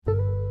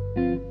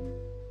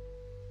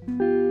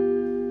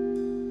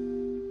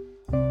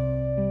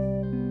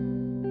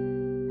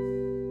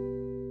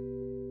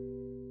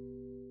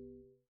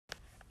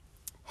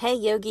Hey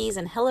yogis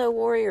and hello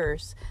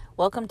warriors.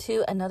 Welcome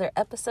to another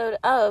episode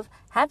of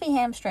Happy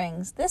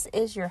Hamstrings. This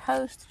is your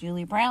host,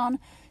 Julie Brown,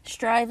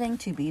 striving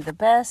to be the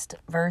best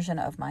version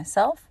of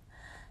myself.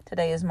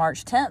 Today is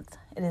March 10th.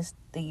 It is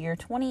the year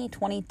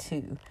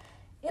 2022.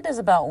 It is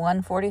about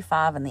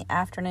 1:45 in the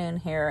afternoon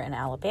here in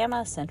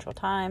Alabama, Central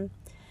Time.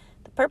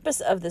 The purpose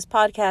of this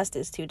podcast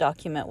is to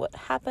document what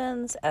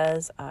happens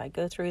as I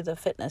go through the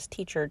fitness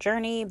teacher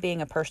journey,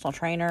 being a personal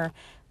trainer,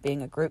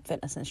 being a group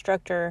fitness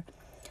instructor,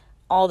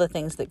 all the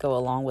things that go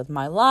along with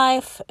my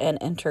life and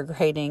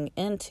integrating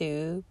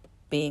into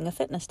being a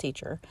fitness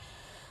teacher.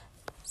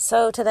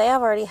 So today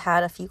I've already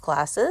had a few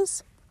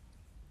classes.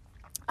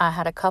 I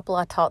had a couple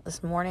I taught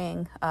this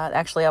morning.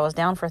 Actually, I was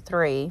down for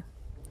 3.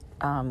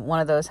 One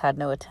of those had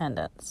no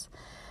attendance.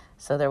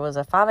 So there was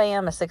a 5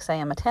 a.m., a 6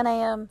 a.m., a 10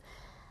 a.m.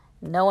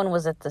 No one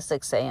was at the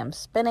 6 a.m.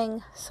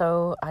 spinning,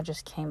 so I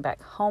just came back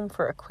home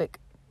for a quick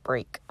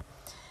break.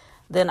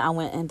 Then I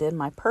went and did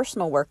my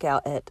personal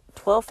workout at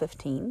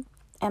 12:15.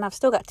 And I've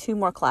still got 2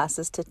 more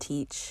classes to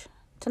teach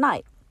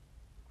tonight.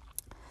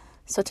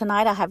 So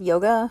tonight I have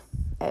yoga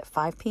at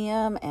 5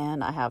 p.m.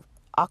 and I have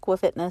aqua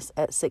fitness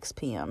at 6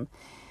 p.m.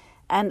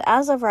 And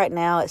as of right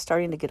now, it's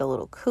starting to get a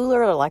little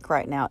cooler. Like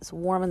right now, it's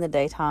warm in the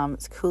daytime.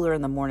 It's cooler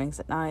in the mornings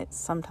at night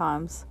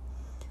sometimes.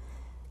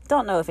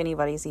 Don't know if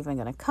anybody's even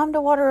going to come to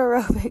water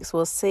aerobics.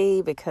 We'll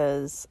see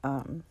because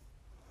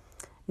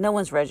no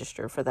one's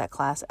registered for that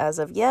class as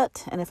of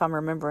yet. And if I'm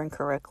remembering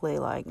correctly,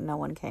 like no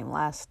one came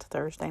last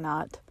Thursday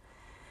night.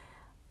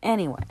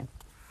 Anyway,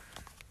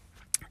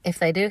 if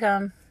they do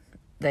come,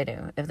 they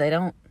do. If they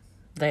don't,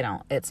 they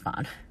don't. It's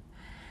fine.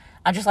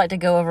 I just like to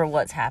go over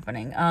what's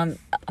happening. I'm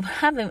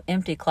having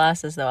empty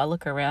classes, though. I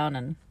look around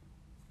and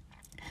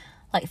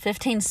like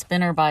 15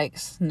 spinner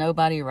bikes,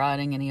 nobody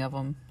riding any of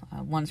them.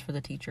 One's for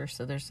the teacher,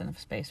 so there's enough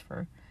space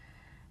for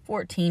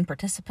 14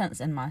 participants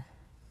in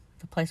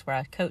the place where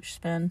I coach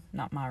spin,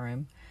 not my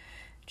room,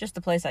 just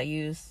the place I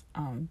use.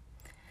 Then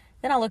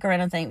I look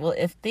around and think, well,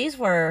 if these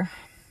were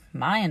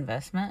my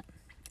investment,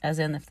 as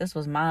in, if this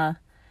was I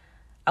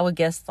would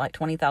guess like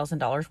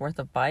 $20,000 worth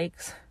of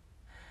bikes,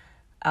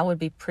 I would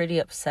be pretty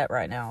upset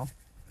right now.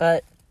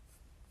 But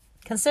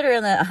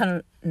considering that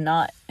I'm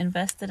not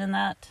invested in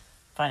that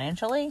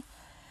financially,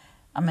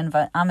 I'm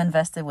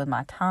invested with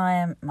my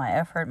time, my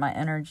effort, my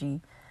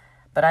energy,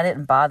 but I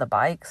didn't buy the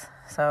bikes.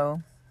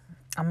 So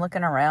I'm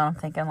looking around, I'm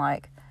thinking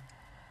like,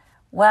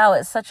 wow,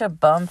 it's such a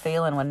bum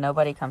feeling when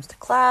nobody comes to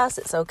class.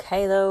 It's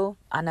okay though.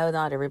 I know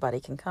not everybody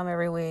can come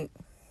every week.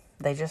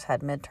 They just had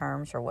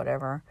midterms or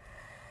whatever.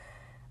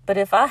 But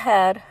if I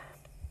had,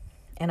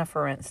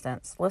 for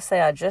instance, let's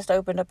say I just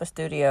opened up a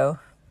studio,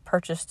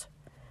 purchased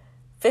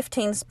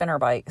 15 spinning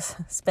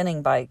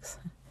bikes,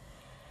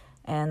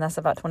 and that's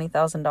about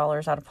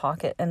 $20,000 out of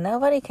pocket, and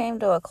nobody came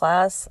to a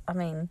class, I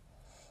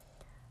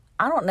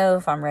don't know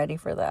if I'm ready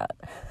for that.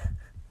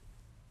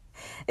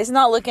 It's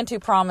not looking too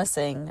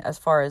promising as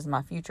far as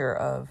my future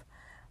of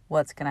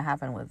what's going to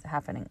happen with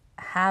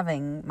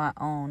having my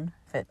own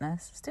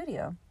fitness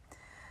studio.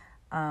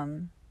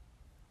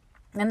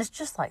 And it's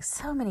just like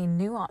so many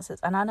nuances.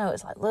 And I know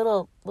it's like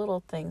little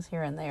things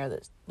here and there,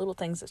 little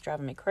things that's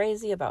driving me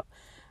crazy about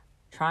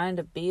trying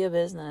to be a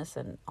business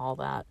and all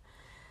that.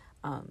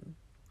 And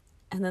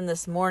then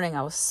this morning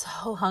I was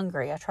so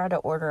hungry. I tried to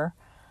order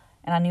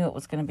and I knew it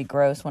was going to be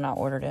gross when I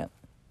ordered it.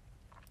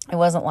 It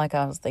wasn't like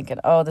I was thinking,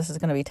 oh, this is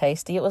going to be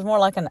tasty. It was more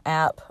like an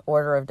app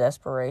order of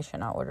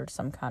desperation. I ordered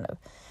some kind of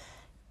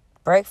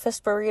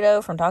breakfast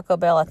burrito from Taco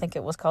Bell. I think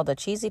it was called the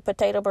cheesy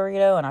potato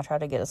burrito, and I tried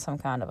to get some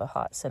kind of a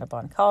hot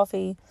Cinnabon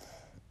coffee.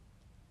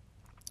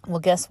 Well,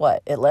 guess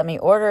what? It let me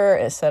order.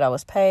 It said I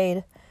was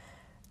paid,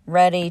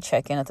 ready,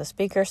 check in at the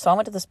speaker. So I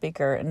went to the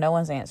speaker, and no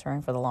one's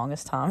answering for the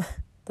longest time.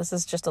 This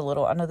is just a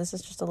little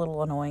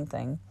annoying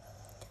thing.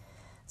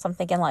 So I'm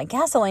thinking, like,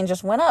 gasoline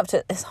just went up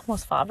to, it's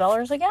almost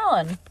 $5 a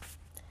gallon.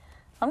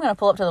 I'm going to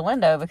pull up to the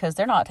window because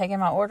they're not taking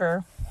my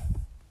order.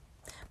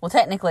 Well,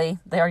 technically,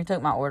 they already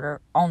took my order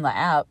on the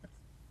app.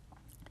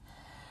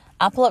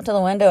 I pull up to the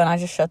window and I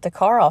just shut the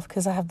car off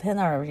because I've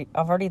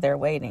already there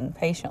waiting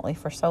patiently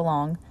for so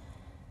long.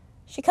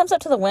 She comes up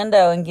to the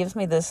window and gives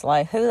me this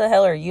like, who the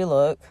hell are you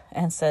look?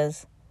 And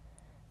says,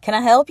 can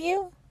I help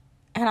you?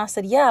 And I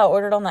said, yeah, I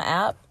ordered on the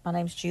app. My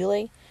name's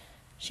Julie.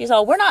 She's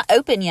all, we're not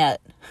open yet.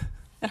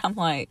 And I'm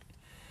like,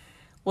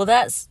 well,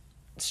 that's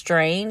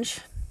strange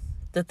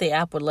that the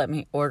app would let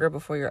me order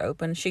before you're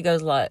open. She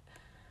goes like,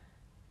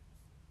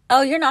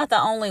 oh, you're not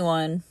the only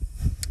one.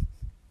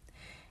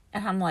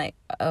 And I'm like,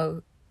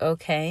 oh,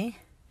 okay.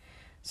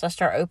 So I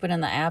start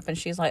opening the app and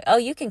she's like, oh,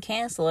 you can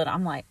cancel it.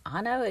 I'm like,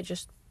 I know, it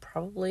just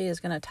probably is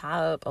going to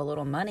tie up a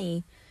little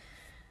money.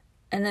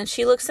 And then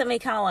she looks at me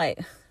kind of like,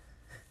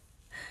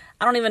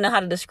 I don't even know how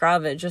to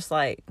describe it. Just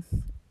like,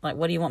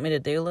 what do you want me to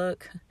do?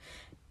 Look.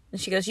 And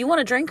she goes, you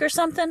want a drink or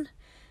something?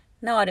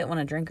 No, I didn't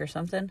want a drink or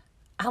something.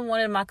 I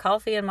wanted my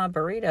coffee and my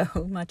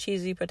burrito, my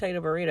cheesy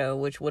potato burrito,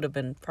 which would have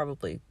been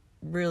probably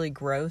really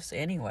gross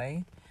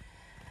anyway.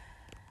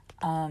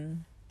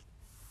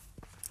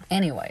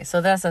 Anyway,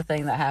 so that's the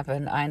thing that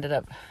happened. I ended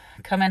up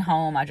coming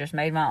home, I just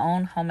made my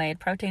own homemade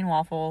protein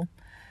waffle.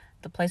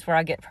 The place where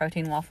I get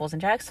protein waffles in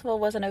Jacksonville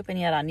wasn't open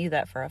yet. I knew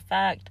that for a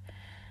fact.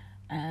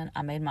 And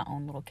I made my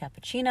own little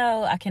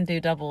cappuccino. I can do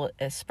double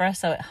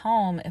espresso at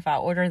home if I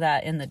order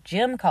that in the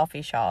gym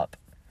coffee shop.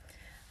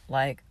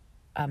 Like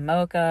a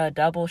mocha,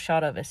 double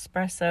shot of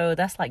espresso.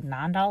 That's like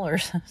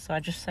 $9. So I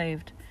just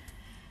saved,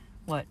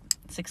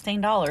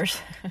 $16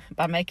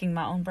 by making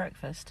my own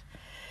breakfast.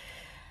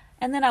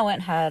 And then I went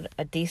and had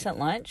a decent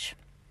lunch.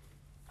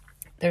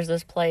 There's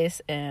this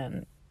place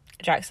in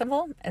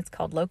Jacksonville. It's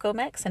called Loco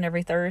Mex. And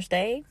every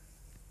Thursday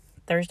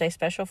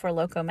special for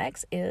Loco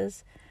Mex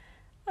is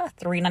a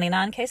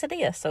 $3.99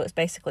 quesadilla. So it's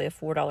basically a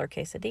 $4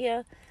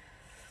 quesadilla.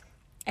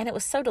 And it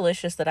was so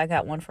delicious that I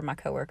got one for my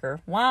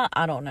coworker. Why?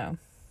 I don't know.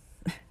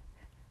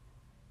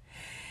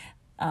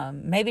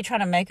 Maybe trying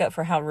to make up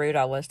for how rude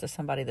I was to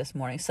somebody this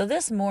morning. So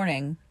this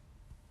morning,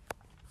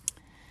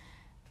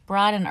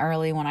 bright and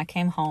early, when I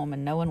came home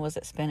and no one was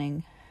at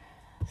spinning,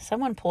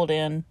 someone pulled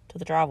in to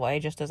the driveway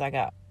just as I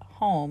got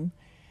home.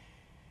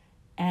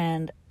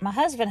 And my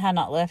husband had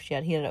not left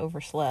yet. He had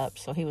overslept,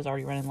 so he was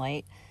already running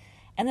late.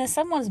 And then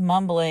someone's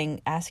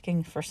mumbling,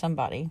 asking for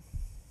somebody.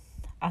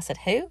 I said,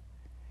 who?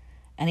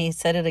 And he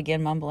said it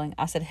again, mumbling.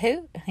 I said,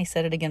 who? And he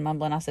said it again,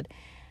 mumbling. I said,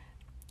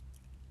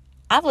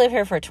 I've lived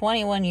here for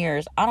 21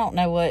 years. I don't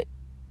know, what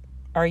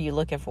are you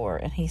looking for?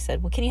 And he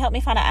said, well, can you help me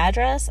find an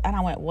address? And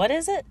I went, what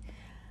is it?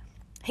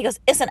 He goes,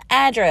 it's an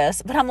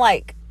address. But I'm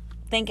like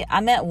thinking,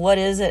 I meant what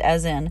is it,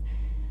 as in,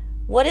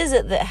 what is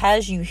it that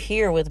has you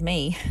here with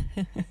me?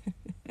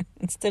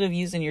 Instead of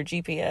using your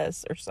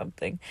GPS or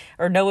something,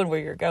 or knowing where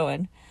you're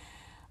going.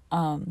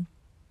 And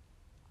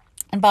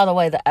by the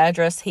way, the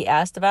address he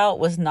asked about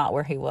was not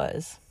where he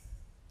was.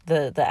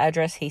 The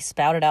address he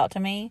spouted out to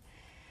me,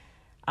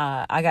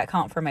 I got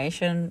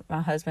confirmation.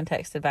 My husband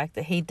texted back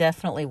that he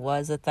definitely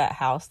was at that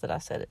house that I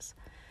said it's.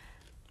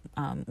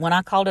 When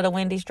I called it a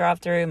Wendy's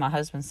drive-thru, my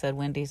husband said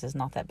Wendy's is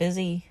not that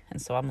busy. And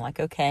so I'm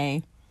like,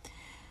 okay.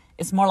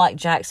 It's more like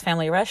Jack's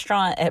Family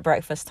Restaurant at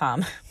breakfast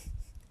time.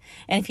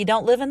 And if you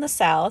don't live in the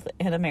South,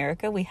 in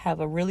America, we have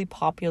a really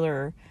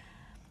popular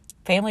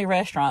family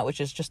restaurant,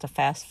 which is just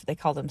they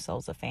call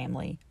themselves a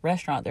family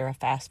restaurant. They're a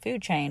fast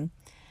food chain.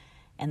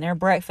 And their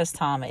breakfast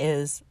time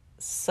is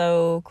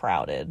so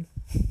crowded.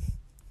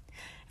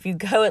 If you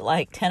go at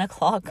like 10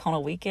 o'clock on a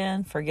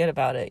weekend, forget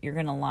about it. You're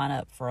going to line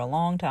up for a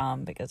long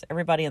time because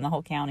everybody in the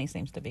whole county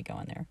seems to be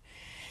going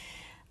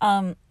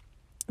there.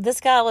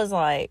 This guy was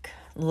like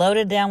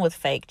loaded down with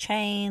fake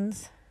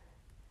chains,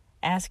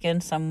 asking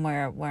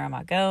somewhere, where am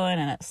I going?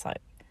 And it's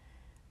like,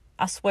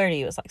 I swear to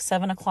you, it's like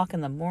 7 o'clock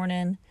in the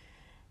morning.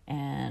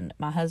 And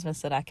my husband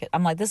said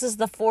I'm like, this is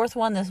the fourth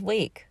one this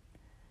week.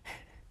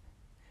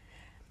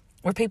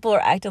 Where people are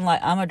acting like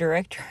I'm a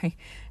directory.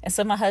 And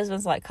so my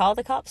husband's like, call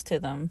the cops to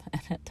them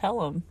and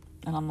tell them.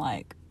 And I'm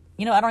like,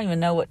 I don't even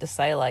know what to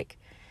say. Like,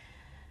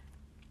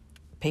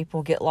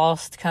 people get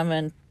lost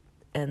coming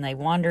and they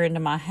wander into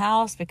my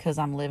house because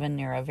I'm living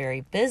near a very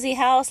busy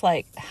house.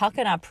 Like, how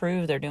can I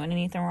prove they're doing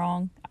anything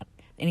wrong?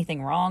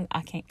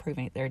 I can't prove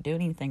they're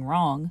doing anything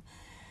wrong.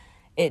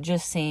 It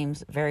just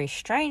seems very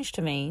strange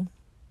to me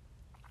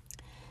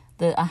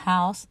that a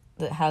house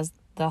that has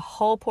the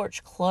whole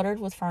porch cluttered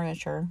with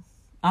furniture,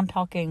 I'm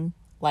talking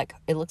like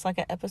it looks like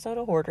an episode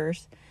of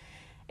Hoarders.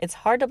 It's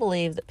hard to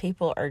believe that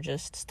people are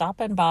just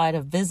stopping by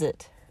to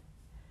visit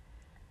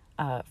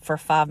for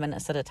 5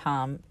 minutes at a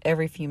time,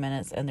 every few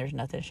minutes, and there's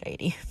nothing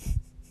shady.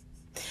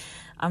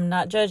 I'm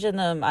not judging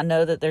them. I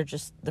know that they're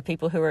just the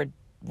people who are,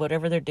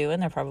 whatever they're doing,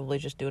 they're probably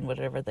just doing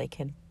whatever they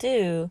can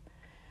do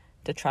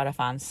to try to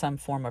find some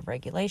form of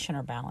regulation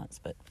or balance.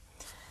 But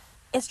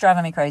it's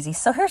driving me crazy.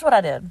 So here's what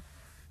I did.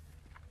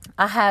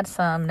 I had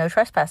some no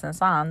trespassing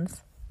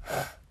signs.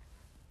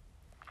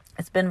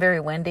 It's been very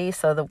windy,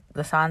 so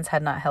the signs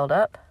had not held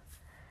up.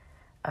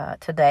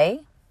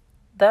 Today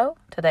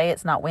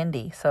it's not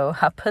windy, so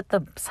I put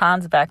the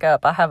signs back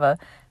up. I have a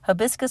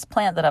hibiscus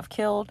plant that I've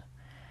killed,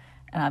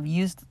 and I've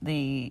used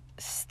the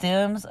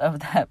stems of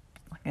that.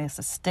 It's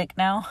a stick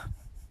now.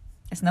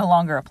 It's no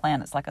longer a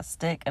plant. It's like a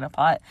stick in a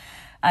pot.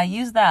 I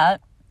used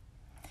that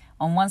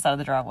on one side of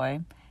the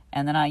driveway,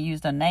 and then I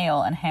used a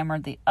nail and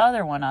hammered the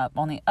other one up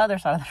on the other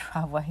side of the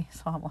driveway.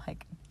 So I'm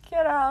like,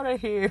 get out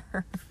of here.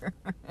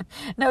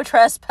 No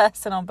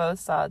trespassing on both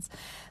sides.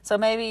 So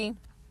maybe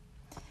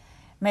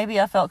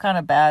I felt kind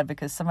of bad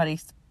because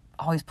somebody's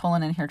always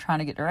pulling in here trying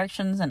to get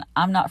directions, and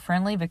I'm not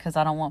friendly because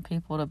I don't want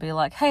people to be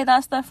like, hey,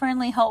 that's the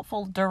friendly,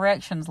 helpful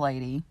directions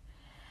lady.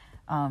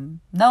 No,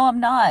 I'm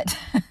not.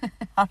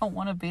 I don't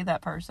want to be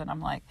that person.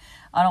 I'm like,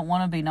 I don't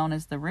want to be known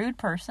as the rude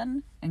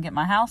person and get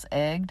my house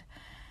egged.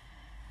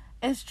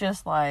 It's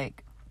just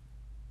like,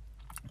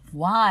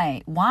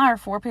 why are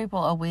 4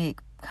 people a week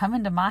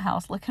coming to my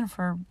house looking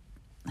for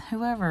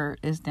whoever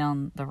is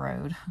down the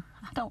road?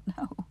 I don't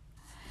know.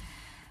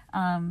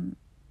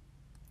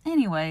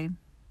 Anyway,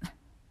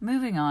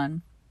 moving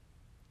on.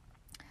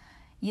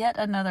 Yet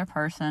another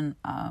person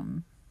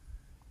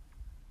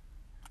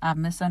I've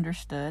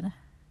misunderstood.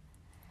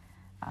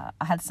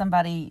 I had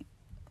somebody,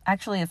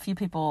 actually a few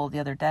people the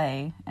other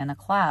day in a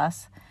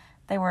class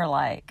they were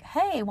like,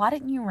 hey, why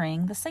didn't you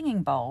ring the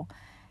singing bowl?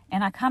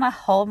 And I kind of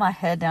hold my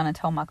head down and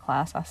told my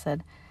class, I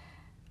said,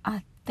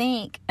 I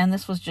think, and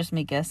this was just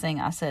me guessing,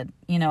 I said,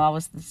 I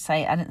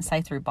didn't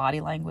say through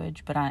body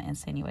language, but I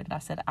insinuated, I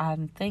said,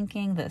 I'm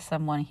thinking that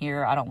someone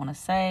here, I don't want to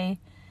say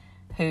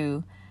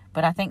who,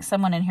 but I think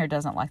someone in here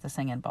doesn't like the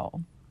singing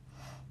bowl.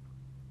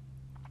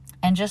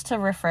 And just to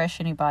refresh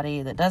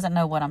anybody that doesn't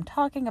know what I'm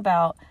talking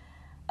about,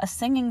 a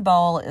singing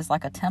bowl is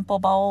like a temple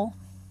bowl.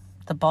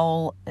 The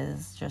bowl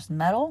is just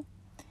metal,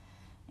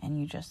 and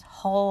you just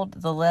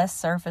hold, the less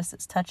surface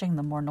it's touching,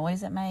 the more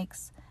noise it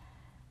makes.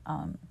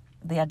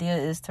 The idea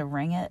is to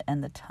ring it,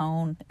 and the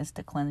tone is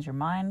to cleanse your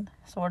mind,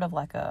 sort of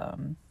like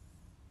the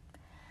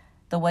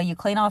way you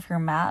clean off your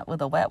mat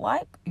with a wet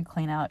wipe, you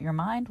clean out your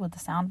mind with the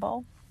sound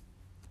bowl.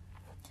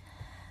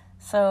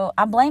 So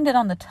I blamed it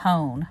on the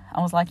tone.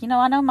 I was like,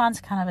 I know mine's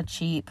kind of a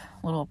cheap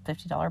little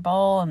 $50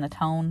 bowl, and the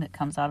tone that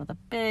comes out of the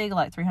big,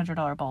 like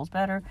 $300 bowl is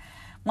better.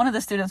 One of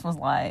the students was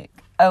like,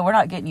 oh, we're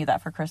not getting you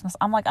that for Christmas.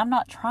 I'm like, I'm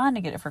not trying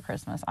to get it for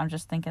Christmas. I'm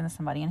just thinking that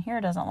somebody in here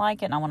doesn't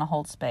like it, and I want to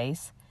hold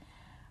space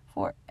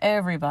for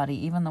everybody,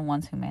 even the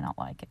ones who may not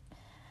like it.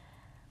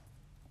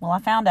 Well, I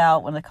found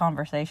out in the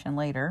conversation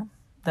later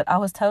that I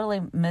was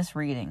totally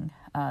misreading.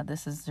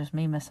 This is just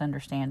me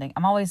misunderstanding.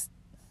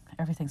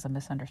 Everything's a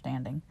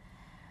misunderstanding.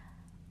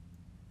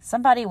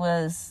 Somebody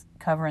was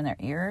covering their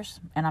ears,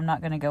 and I'm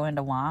not going to go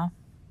into why,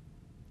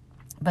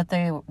 but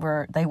they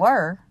were,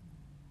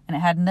 and it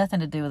had nothing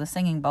to do with the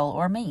singing bowl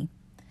or me.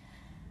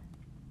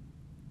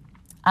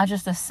 I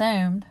just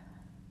assumed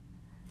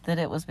that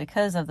it was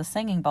because of the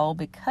singing bowl,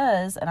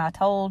 and I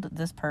told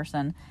this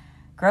person,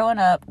 growing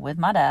up with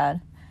my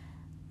dad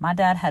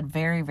had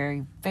very,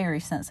 very, very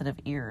sensitive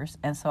ears,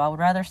 and so I would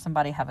rather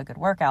somebody have a good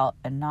workout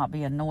and not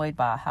be annoyed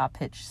by a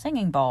high-pitched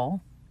singing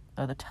bowl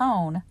or the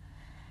tone,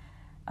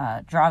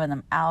 driving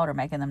them out or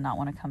making them not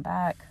want to come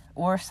back.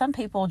 Or some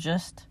people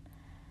just,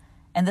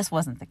 and this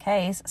wasn't the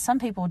case, some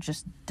people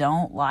just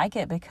don't like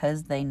it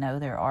because they know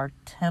there are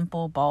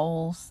temple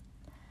bowls.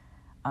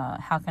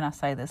 How can I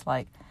say this?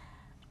 Like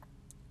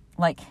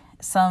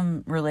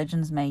some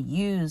religions may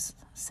use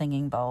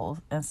singing bowls.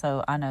 And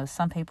so I know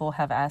some people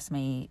have asked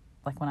me,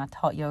 like when I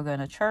taught yoga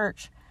in a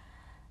church,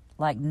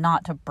 like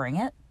not to bring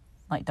it,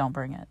 like don't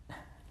bring it.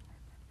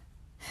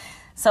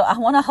 So I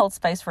want to hold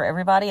space for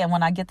everybody. And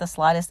when I get the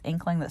slightest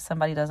inkling that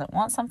somebody doesn't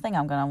want something,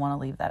 I'm going to want to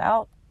leave that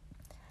out.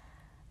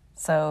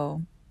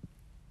 So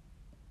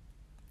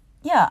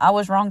yeah, I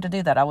was wrong to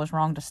do that. I was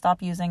wrong to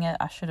stop using it.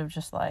 I should have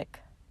just I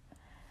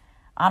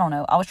don't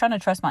know. I was trying to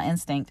trust my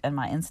instinct, and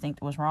my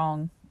instinct was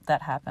wrong.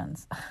 That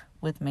happens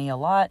with me a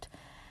lot.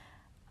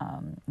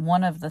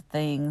 One of the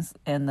things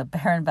in the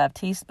Baron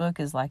Baptiste book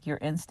is like, your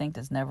instinct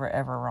is never,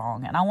 ever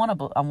wrong. And I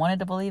wanted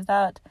to believe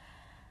that.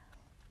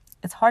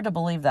 It's hard to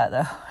believe that,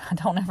 though. I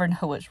don't ever know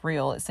what's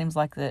real. It seems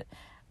like that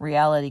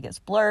reality gets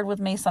blurred with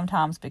me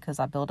sometimes because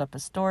I build up a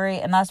story.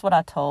 And that's what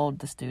I told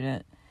the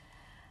student.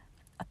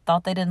 I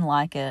thought they didn't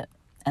like it,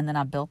 and then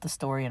I built the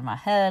story in my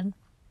head,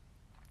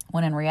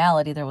 when in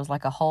reality there was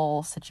like a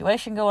whole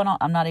situation going on.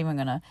 I'm not even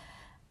going to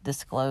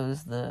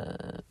disclose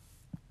the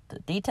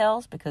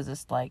details because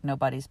it's like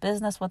nobody's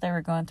business what they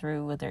were going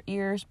through with their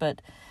ears.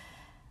 But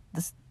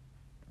the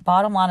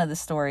bottom line of the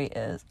story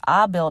is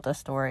I built a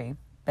story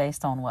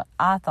based on what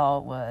I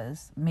thought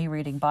was me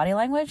reading body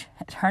language.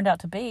 It turned out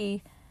to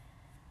be,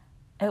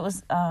 it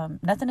was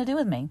nothing to do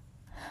with me.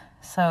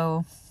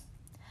 So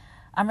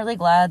I'm really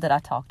glad that I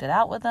talked it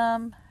out with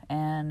them,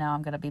 and now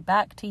I'm going to be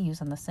back to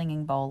using the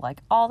singing bowl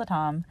like all the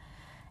time.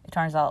 It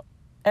turns out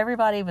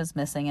everybody was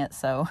missing it,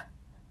 so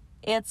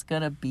it's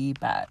going to be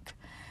back.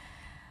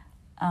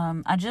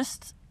 I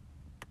just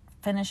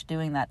finished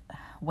doing that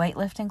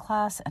weightlifting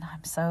class, and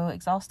I'm so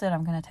exhausted.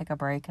 I'm going to take a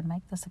break and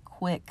make this a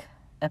quick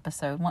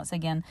episode. Once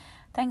again,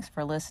 thanks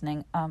for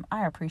listening.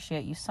 I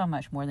appreciate you so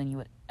much more than you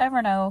would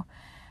ever know.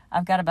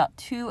 I've got about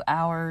 2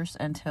 hours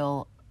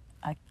until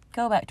I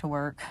go back to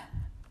work,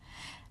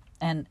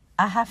 and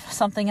I have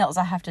something else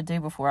I have to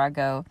do before I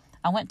go.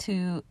 I went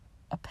to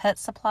a pet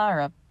supply or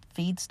a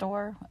feed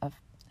store,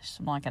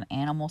 like an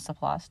animal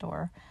supply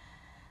store.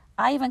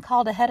 I even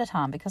called ahead of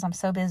time because I'm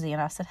so busy,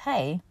 and I said,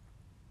 hey,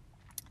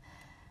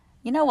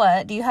 you know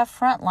what? Do you have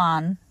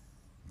Frontline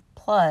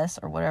Plus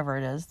or whatever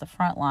it is, the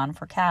Frontline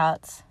for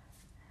cats?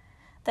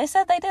 They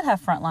said they did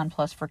have Frontline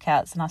Plus for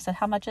cats, and I said,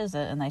 how much is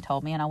it? And they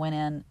told me, and I went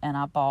in and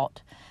I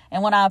bought.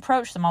 And when I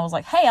approached them, I was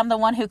like, hey, I'm the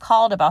one who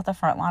called about the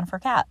Frontline for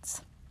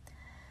cats.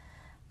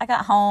 I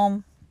got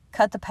home,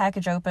 cut the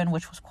package open,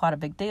 which was quite a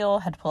big deal.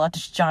 Had to pull out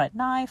this giant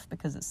knife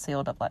because it's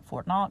sealed up like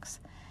Fort Knox.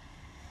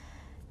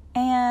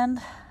 And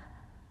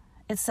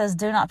it says,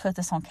 do not put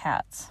this on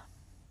cats.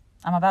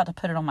 I'm about to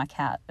put it on my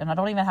cat, and I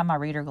don't even have my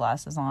reader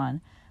glasses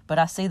on, but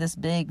I see this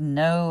big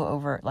no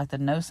over, like the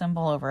no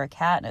symbol over a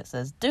cat, and it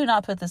says, do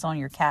not put this on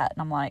your cat.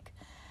 And I'm like,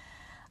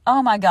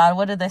 oh my God,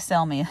 what did they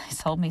sell me? They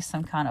sold me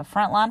some kind of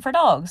Frontline for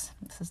dogs.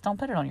 It says, don't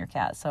put it on your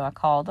cat. So I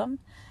called them,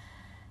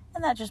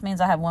 and that just means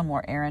I have one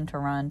more errand to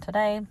run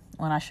today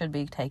when I should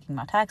be taking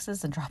my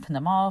taxes and dropping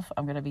them off.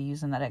 I'm going to be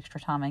using that extra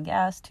time and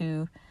gas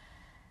to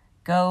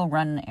go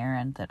run an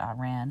errand that I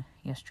ran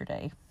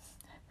yesterday.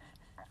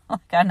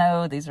 Like, I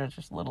know these are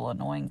just little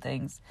annoying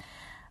things.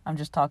 I'm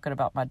just talking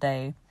about my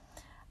day.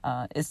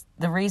 It's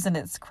the reason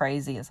it's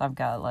crazy is I've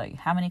got like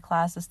how many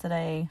classes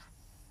today?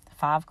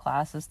 5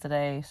 classes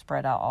today,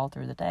 spread out all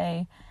through the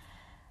day.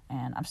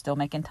 And I'm still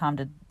making time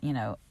to,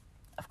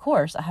 of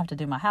course, I have to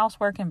do my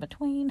housework in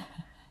between,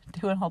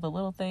 doing all the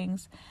little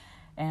things.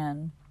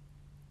 And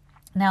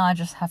now I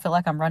feel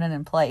like I'm running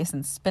in place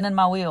and spinning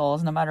my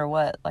wheels no matter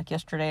what. Like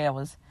yesterday I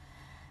was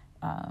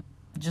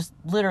just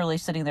literally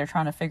sitting there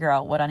trying to figure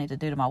out what I need to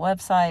do to my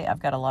website. I've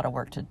got a lot of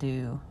work to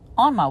do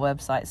on my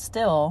website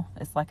still.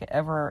 It's like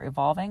ever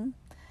evolving.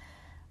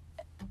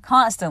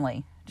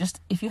 Constantly.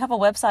 Just if you have a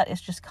website,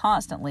 it's just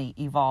constantly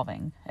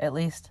evolving, at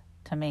least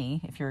to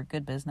me, if you're a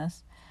good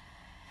business.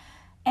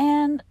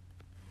 And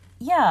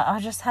yeah, I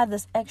just had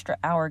this extra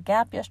hour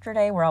gap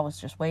yesterday where I was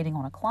just waiting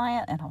on a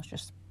client, and I was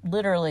just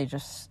literally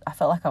I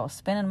felt like I was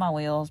spinning my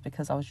wheels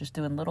because I was just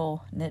doing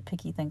little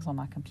nitpicky things on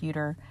my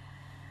computer,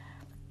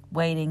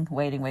 waiting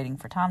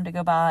for time to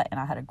go by. And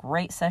I had a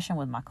great session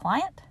with my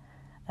client.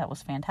 That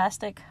was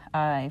fantastic.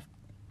 I've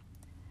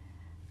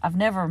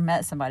never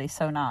met somebody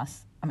so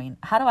nice. I mean,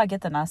 how do I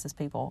get the nicest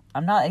people?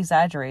 I'm not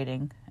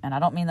exaggerating, and I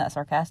don't mean that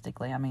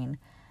sarcastically. I mean,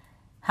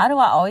 how do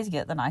I always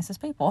get the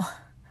nicest people?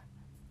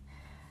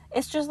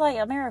 It's just like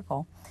a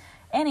miracle.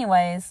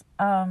 Anyways,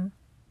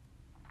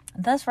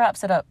 this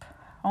wraps it up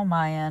on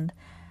my end.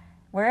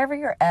 Wherever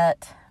you're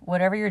at,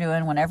 whatever you're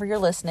doing, whenever you're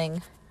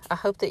listening, I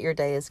hope that your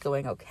day is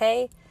going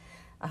okay.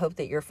 I hope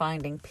that you're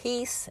finding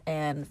peace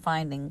and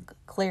finding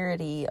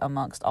clarity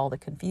amongst all the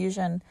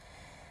confusion.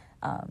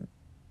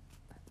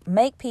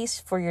 Make peace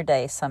for your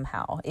day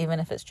somehow, even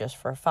if it's just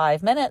for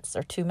 5 minutes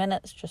or 2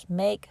 minutes. Just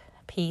make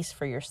peace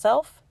for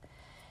yourself.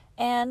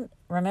 And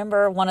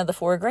remember one of the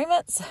 4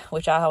 agreements,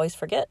 which I always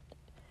forget.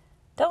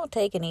 Don't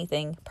take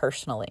anything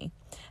personally.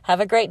 Have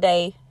a great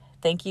day.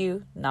 Thank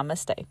you.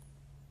 Namaste.